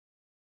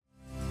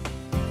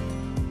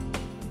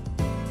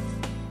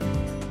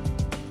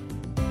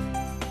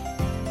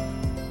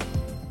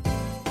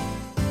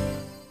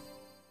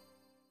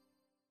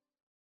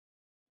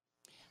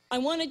I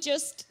want to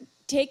just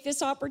take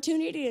this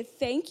opportunity to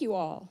thank you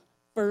all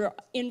for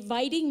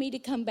inviting me to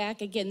come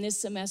back again this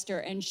semester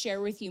and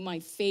share with you my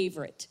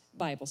favorite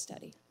Bible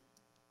study.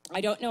 I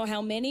don't know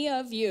how many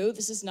of you,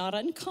 this is not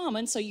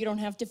uncommon, so you don't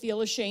have to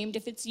feel ashamed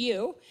if it's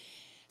you,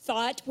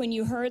 thought when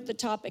you heard the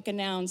topic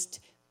announced,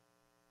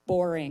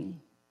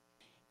 boring.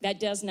 That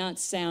does not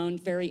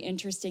sound very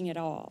interesting at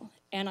all.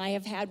 And I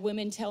have had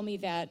women tell me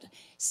that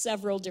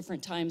several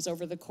different times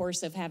over the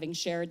course of having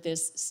shared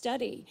this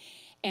study.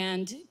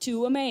 And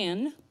to a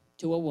man,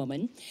 to a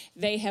woman,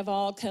 they have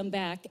all come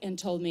back and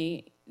told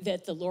me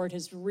that the Lord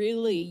has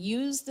really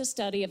used the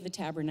study of the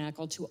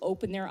tabernacle to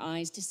open their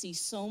eyes to see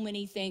so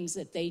many things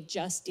that they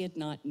just did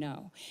not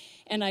know.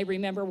 And I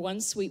remember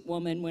one sweet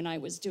woman when I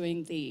was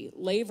doing the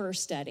Laver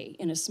study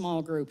in a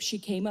small group, she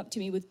came up to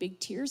me with big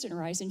tears in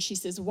her eyes and she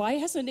says, "Why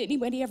hasn't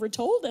anybody ever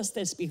told us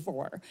this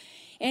before?"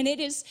 And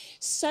it is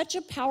such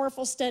a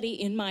powerful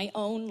study in my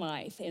own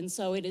life. And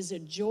so it is a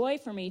joy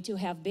for me to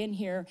have been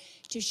here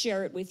to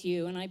share it with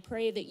you. And I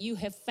pray that you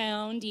have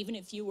found, even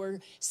if you were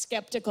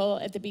skeptical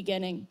at the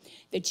beginning,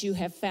 that you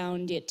have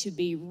found it to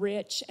be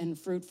rich and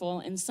fruitful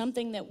and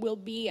something that will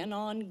be an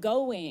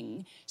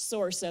ongoing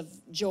source of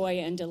joy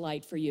and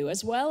delight for you,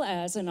 as well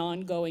as an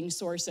ongoing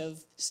source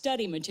of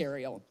study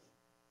material.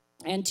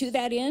 And to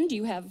that end,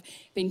 you have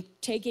been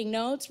taking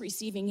notes,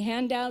 receiving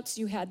handouts.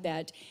 You had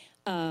that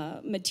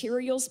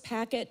materials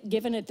packet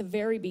given at the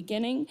very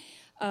beginning.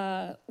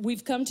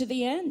 We've come to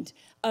the end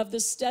of the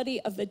study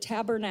of the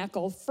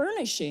tabernacle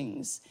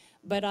furnishings,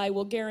 but I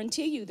will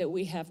guarantee you that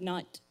we have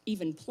not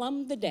even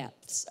plumbed the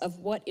depths of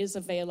what is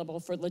available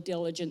for the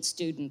diligent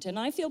student. And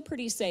I feel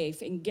pretty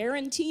safe in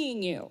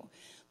guaranteeing you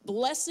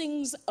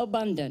blessings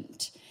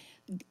abundant,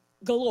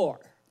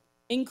 galore,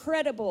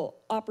 incredible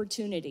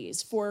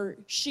opportunities for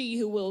she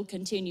who will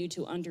continue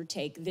to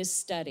undertake this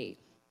study.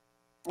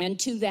 And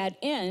to that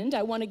end,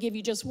 I want to give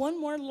you just one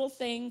more little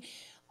thing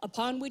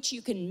upon which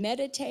you can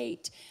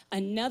meditate,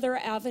 another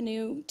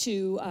avenue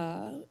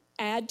to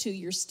add to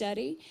your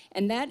study,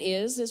 and that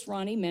is, as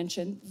Ronnie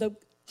mentioned, the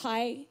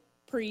high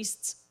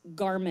priest's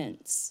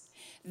garments.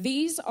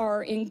 These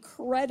are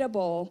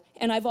incredible,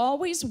 and I've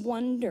always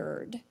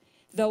wondered,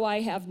 though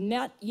I have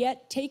not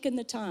yet taken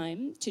the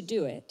time to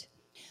do it,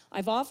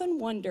 I've often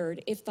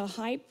wondered if the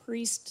high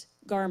priest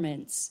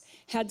garments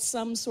had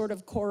some sort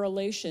of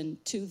correlation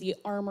to the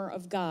armor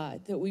of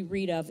God that we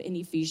read of in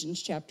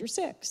Ephesians chapter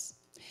 6.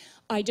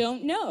 I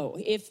don't know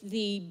if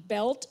the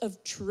belt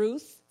of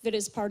truth that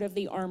is part of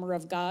the armor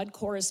of God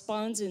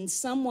corresponds in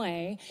some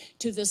way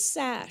to the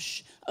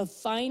sash of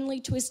finely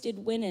twisted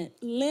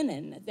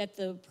linen that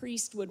the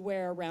priest would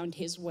wear around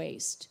his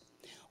waist,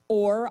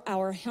 or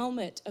our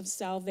helmet of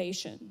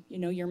salvation. You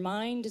know, your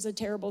mind is a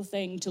terrible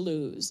thing to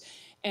lose.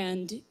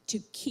 And to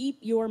keep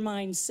your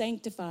mind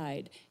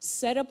sanctified,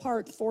 set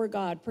apart for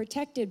God,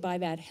 protected by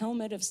that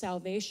helmet of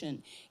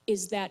salvation,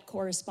 is that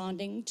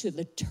corresponding to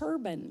the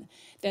turban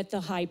that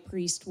the high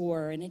priest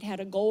wore. And it had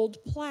a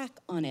gold plaque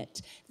on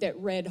it that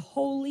read,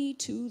 "Holy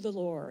to the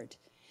Lord,"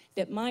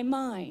 that my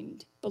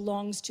mind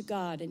belongs to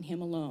God and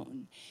him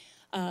alone.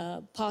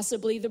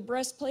 Possibly the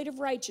breastplate of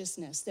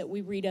righteousness that we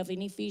read of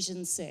in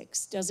Ephesians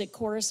 6. Does it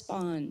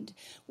correspond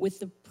with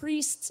the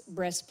priest's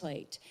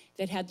breastplate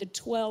that had the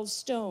 12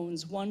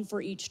 stones, one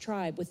for each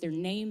tribe, with their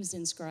names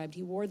inscribed?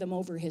 He wore them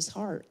over his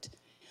heart.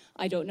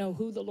 I don't know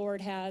who the Lord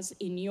has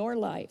in your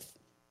life,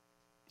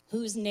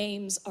 whose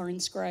names are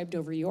inscribed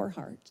over your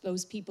heart,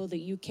 those people that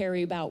you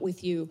carry about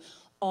with you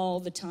all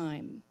the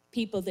time,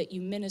 people that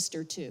you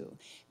minister to,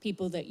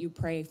 people that you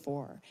pray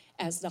for,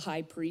 as the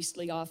high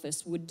priestly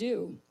office would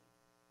do.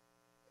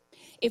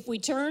 If we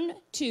turn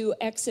to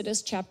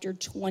Exodus chapter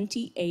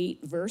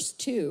 28, verse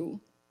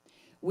 2,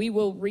 we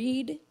will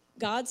read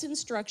God's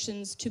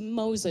instructions to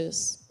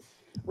Moses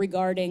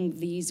regarding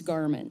these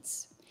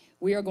garments.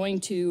 We are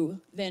going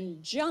to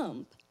then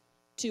jump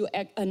to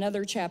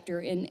another chapter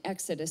in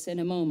Exodus in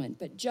a moment,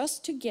 but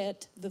just to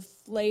get the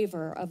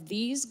flavor of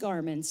these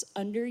garments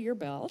under your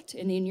belt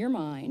and in your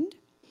mind,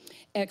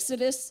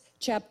 Exodus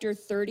chapter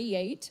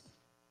 28,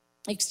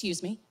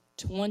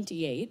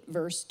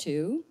 verse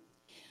 2,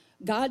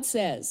 God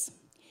says,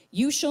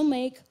 "You shall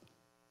make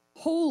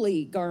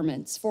holy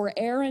garments for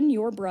Aaron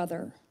your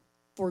brother,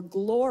 for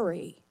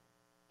glory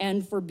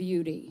and for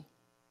beauty."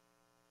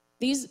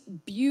 These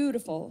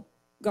beautiful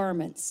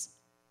garments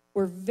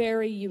were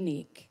very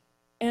unique.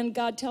 And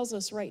God tells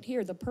us right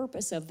here, the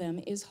purpose of them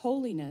is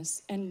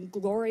holiness and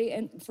glory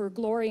and for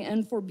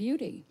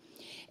beauty.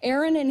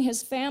 Aaron and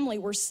his family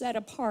were set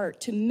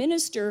apart to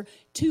minister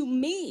to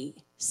me,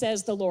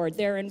 says the Lord,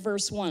 there in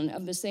verse 1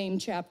 of the same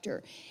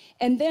chapter.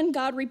 And then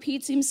God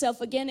repeats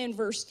himself again in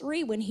verse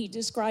 3 when he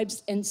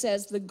describes and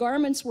says, "The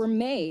garments were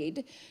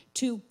made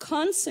to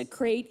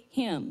consecrate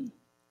him,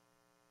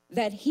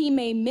 that he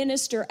may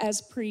minister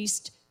as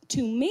priest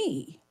to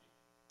me."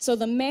 So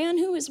the man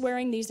who is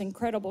wearing these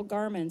incredible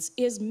garments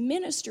is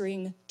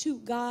ministering to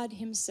God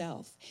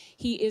himself.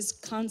 He is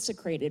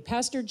consecrated.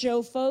 Pastor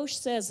Joe Foch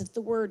says that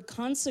the word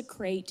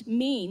consecrate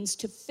means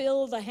to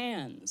fill the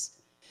hands,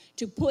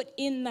 to put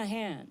in the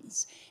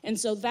hands. And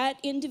so that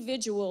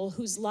individual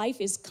whose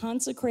life is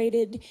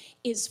consecrated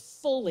is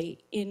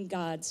fully in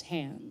God's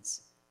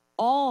hands.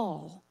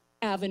 All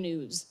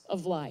avenues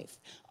of life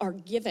are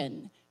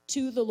given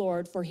to the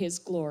Lord for his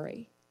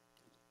glory.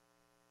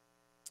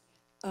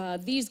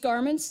 These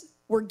garments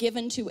were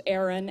given to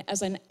Aaron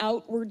as an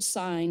outward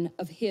sign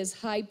of his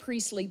high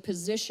priestly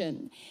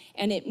position.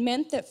 And it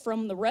meant that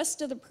from the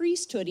rest of the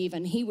priesthood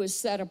even, he was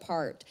set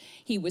apart.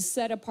 He was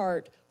set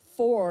apart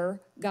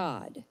for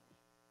God.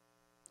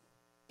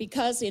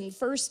 Because in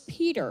 1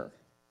 Peter,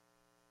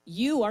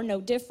 you are no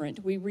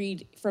different. We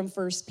read from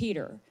 1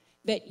 Peter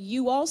that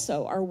you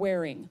also are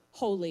wearing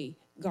holy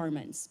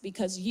garments,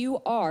 because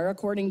you are,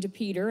 according to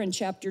Peter in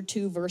chapter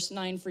 2, verse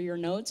 9 for your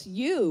notes,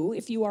 you,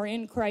 if you are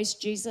in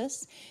Christ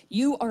Jesus,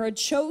 you are a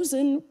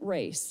chosen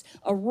race,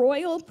 a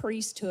royal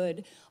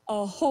priesthood,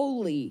 a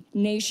holy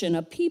nation,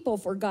 a people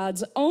for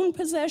God's own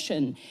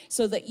possession,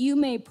 so that you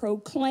may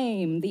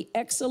proclaim the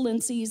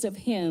excellencies of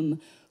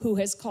him who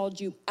has called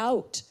you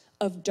out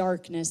of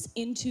darkness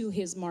into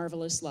his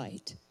marvelous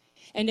light.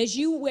 And as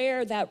you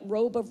wear that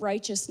robe of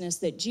righteousness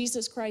that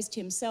Jesus Christ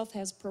himself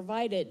has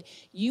provided,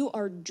 you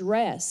are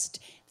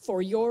dressed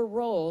for your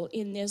role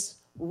in this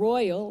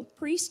royal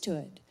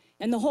priesthood.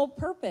 And the whole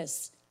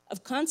purpose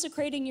of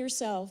consecrating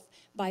yourself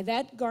by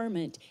that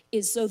garment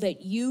is so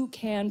that you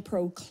can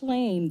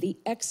proclaim the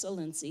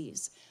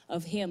excellencies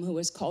of him who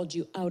has called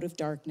you out of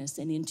darkness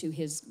and into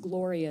his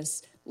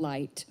glorious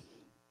light.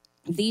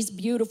 These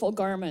beautiful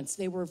garments,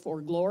 they were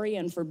for glory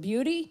and for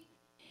beauty.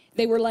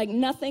 They were like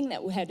nothing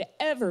that had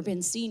ever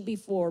been seen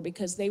before,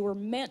 because they were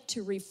meant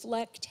to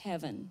reflect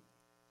heaven.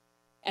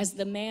 As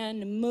the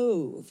man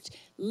moved,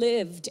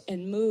 lived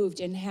and moved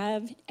and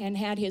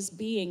had his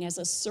being as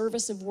a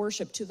service of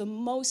worship to the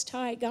Most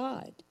High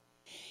God.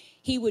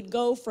 He would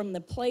go from the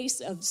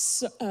place of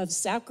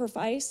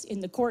sacrifice in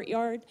the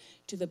courtyard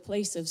to the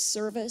place of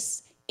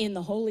service in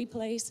the holy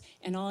place,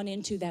 and on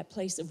into that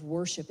place of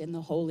worship in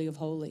the Holy of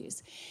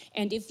Holies.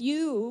 And if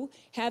you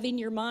have in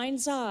your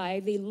mind's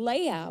eye the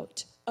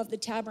layout of the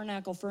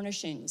tabernacle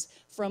furnishings,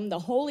 from the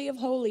Holy of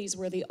Holies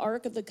where the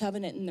Ark of the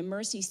Covenant and the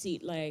mercy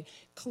seat lay,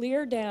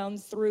 clear down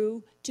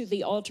through to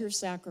the altar of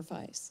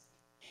sacrifice,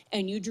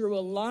 and you drew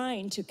a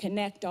line to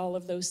connect all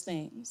of those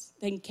things,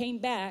 then came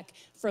back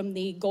from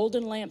the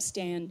golden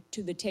lampstand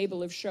to the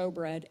table of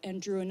showbread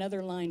and drew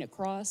another line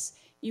across,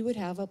 you would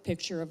have a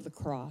picture of the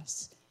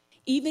cross.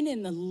 Even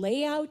in the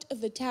layout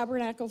of the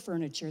tabernacle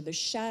furniture, the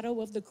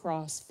shadow of the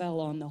cross fell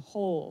on the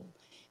whole,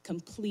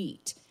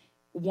 complete,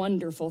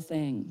 wonderful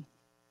thing.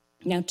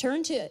 Now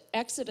turn to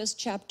Exodus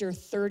chapter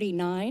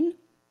 39,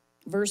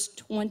 verse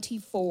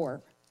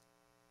 24.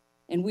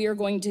 And we are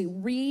going to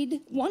read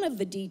one of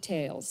the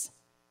details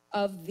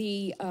of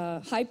the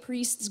high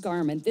priest's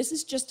garment. This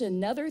is just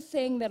another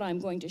thing that I'm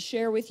going to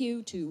share with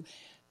you to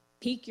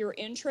pique your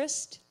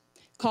interest,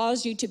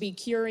 cause you to be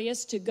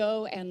curious to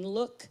go and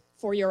look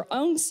for your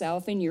own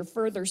self in your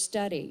further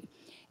study.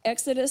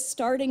 Exodus,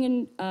 starting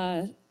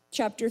in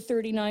chapter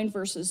 39,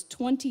 verses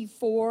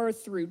 24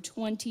 through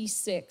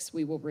 26,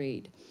 we will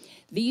read.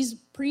 These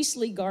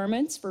priestly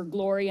garments for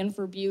glory and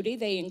for beauty,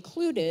 they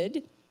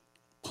included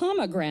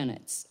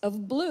pomegranates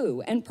of blue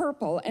and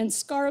purple and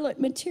scarlet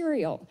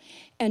material,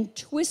 and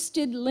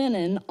twisted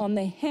linen on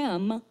the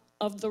hem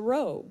of the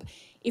robe.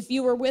 If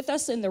you were with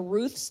us in the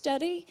Ruth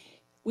study,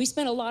 we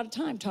spent a lot of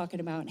time talking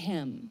about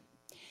hem.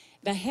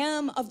 The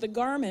hem of the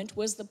garment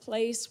was the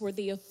place where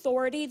the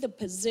authority, the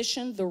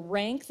position, the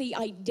rank, the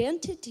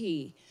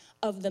identity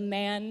of the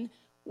man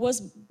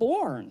was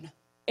born.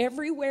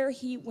 Everywhere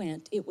he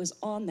went, it was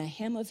on the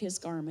hem of his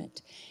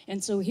garment.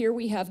 And so here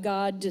we have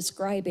God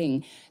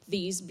describing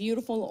these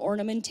beautiful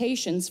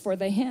ornamentations for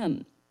the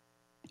hem.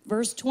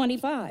 Verse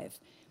 25,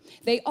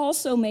 they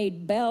also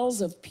made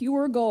bells of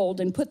pure gold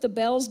and put the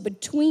bells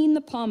between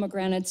the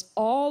pomegranates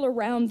all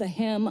around the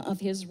hem of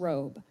his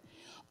robe,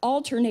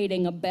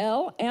 alternating a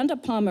bell and a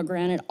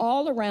pomegranate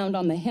all around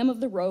on the hem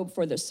of the robe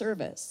for the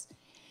service,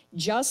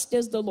 just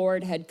as the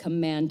Lord had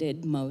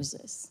commanded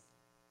Moses.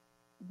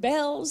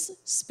 Bells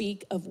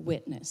speak of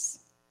witness.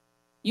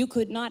 You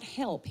could not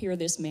help hear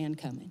this man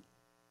coming.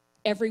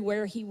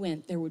 Everywhere he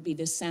went, there would be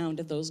the sound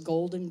of those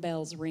golden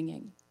bells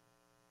ringing.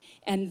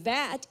 And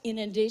that, in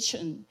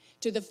addition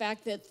to the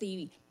fact that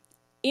the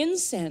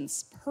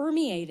incense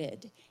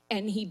permeated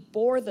and he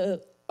bore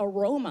the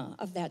aroma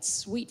of that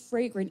sweet,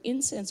 fragrant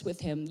incense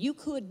with him, you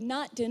could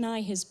not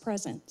deny his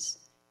presence.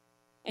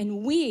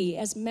 And we,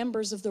 as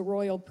members of the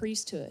royal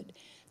priesthood,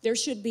 there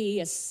should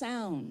be a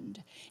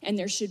sound and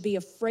there should be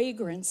a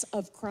fragrance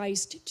of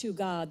Christ to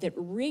God that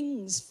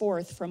rings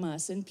forth from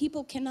us, and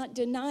people cannot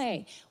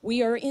deny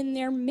we are in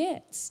their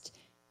midst,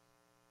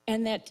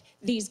 and that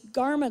these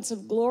garments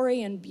of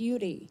glory and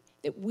beauty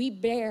that we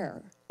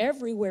bear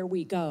everywhere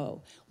we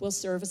go will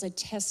serve as a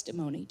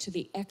testimony to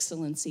the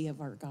excellency of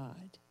our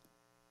God.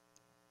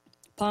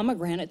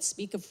 Pomegranates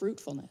speak of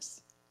fruitfulness.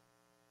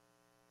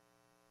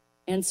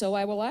 And so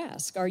I will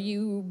ask, are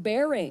you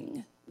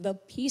bearing the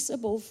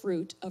peaceable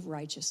fruit of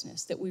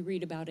righteousness that we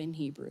read about in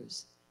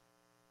Hebrews?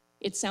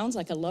 It sounds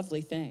like a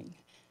lovely thing.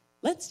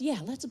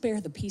 let's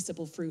bear the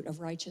peaceable fruit of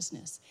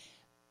righteousness.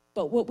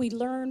 But what we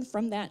learn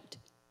from that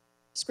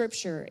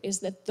scripture is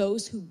that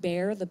those who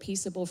bear the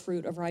peaceable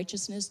fruit of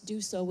righteousness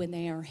do so when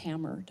they are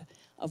hammered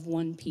of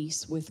one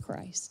piece with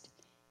Christ.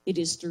 It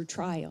is through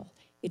trial.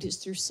 It is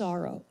through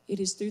sorrow. It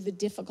is through the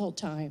difficult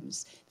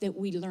times that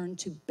we learn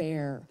to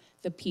bear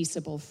the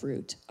peaceable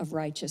fruit of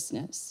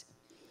righteousness.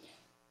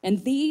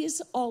 And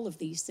all of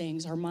these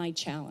things are my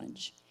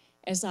challenge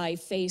as I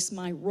face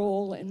my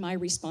role and my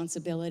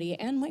responsibility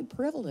and my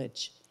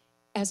privilege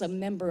as a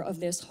member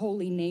of this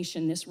holy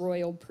nation, this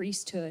royal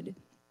priesthood.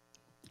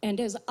 And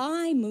as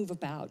I move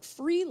about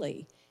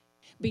freely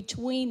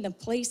between the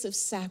place of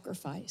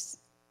sacrifice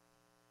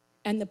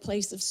and the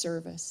place of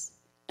service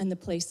and the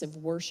place of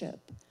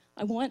worship,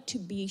 I want to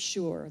be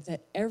sure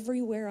that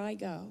everywhere I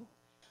go,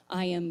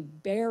 I am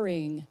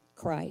bearing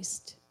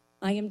Christ.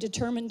 I am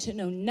determined to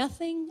know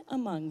nothing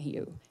among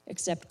you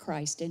except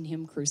Christ and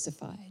him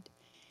crucified.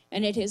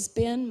 And it has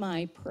been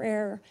my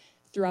prayer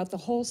throughout the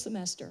whole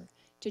semester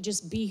to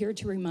just be here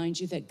to remind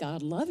you that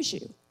God loves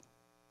you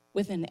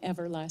with an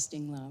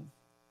everlasting love.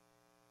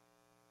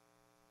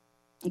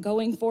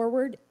 Going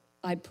forward,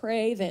 I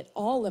pray that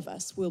all of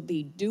us will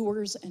be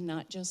doers and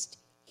not just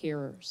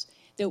hearers,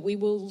 that we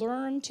will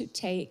learn to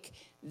take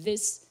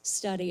this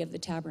study of the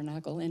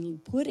tabernacle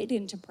and put it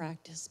into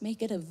practice,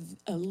 make it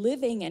a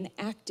living and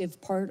active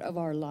part of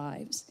our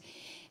lives,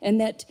 and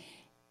that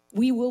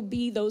we will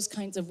be those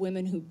kinds of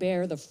women who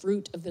bear the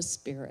fruit of the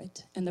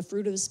Spirit, and the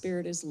fruit of the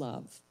Spirit is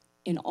love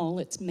in all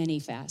its many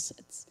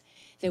facets,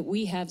 that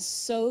we have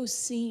so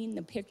seen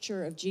the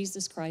picture of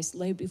Jesus Christ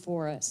laid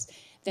before us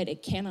that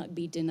it cannot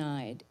be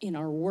denied in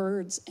our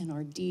words and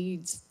our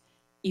deeds,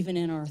 even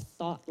in our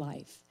thought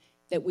life,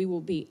 that we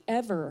will be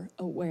ever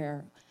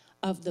aware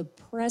of the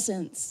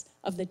presence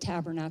of the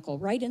tabernacle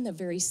right in the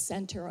very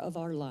center of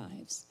our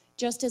lives,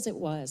 just as it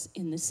was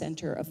in the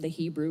center of the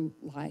Hebrew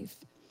life.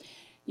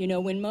 You know,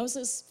 when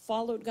Moses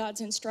followed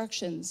God's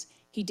instructions,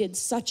 he did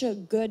such a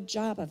good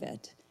job of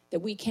it that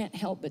we can't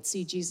help but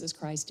see Jesus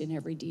Christ in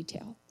every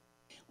detail.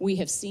 We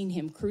have seen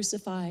him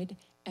crucified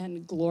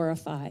and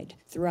glorified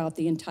throughout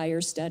the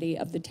entire study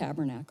of the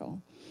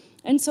tabernacle.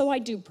 And so I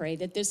do pray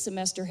that this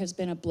semester has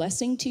been a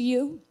blessing to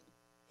you,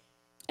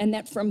 and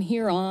that from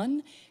here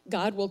on,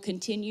 God will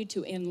continue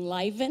to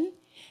enliven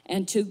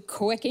and to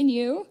quicken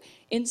you,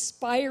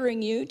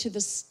 inspiring you to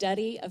the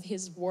study of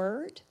his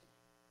word,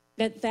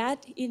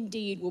 that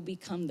indeed will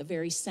become the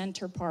very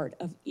center part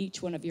of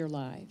each one of your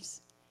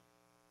lives.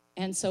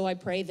 And so I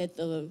pray that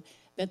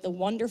the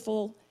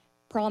wonderful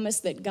promise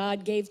that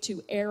God gave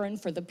to Aaron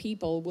for the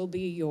people will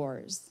be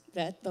yours,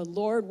 that the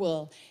Lord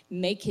will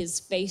make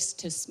his face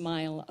to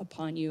smile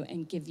upon you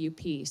and give you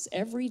peace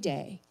every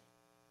day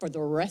for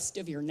the rest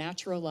of your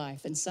natural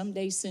life. And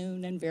someday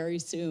soon and very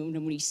soon,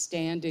 when we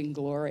stand in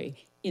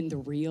glory in the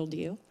real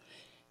deal,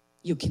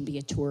 you can be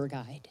a tour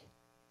guide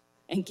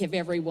and give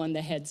everyone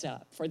the heads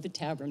up for the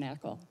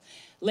tabernacle.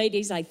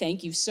 Ladies, I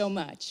thank you so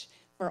much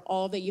for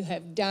all that you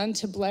have done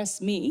to bless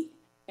me,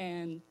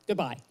 and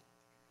goodbye.